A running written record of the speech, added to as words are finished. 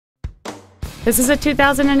This is a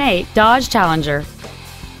 2008 Dodge Challenger.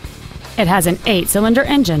 It has an 8-cylinder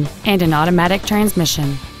engine and an automatic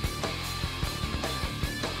transmission.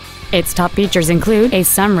 Its top features include a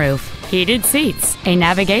sunroof, heated seats, a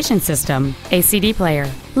navigation system, a CD player,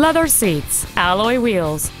 leather seats, alloy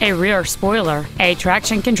wheels, a rear spoiler, a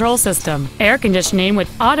traction control system, air conditioning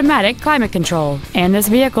with automatic climate control, and this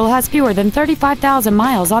vehicle has fewer than 35,000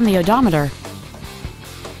 miles on the odometer.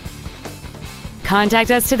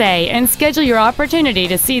 Contact us today and schedule your opportunity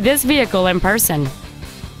to see this vehicle in person.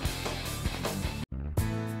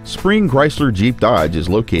 Spring Chrysler Jeep Dodge is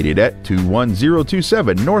located at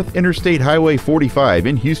 21027 North Interstate Highway 45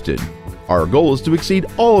 in Houston. Our goal is to exceed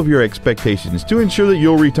all of your expectations to ensure that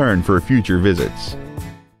you'll return for future visits.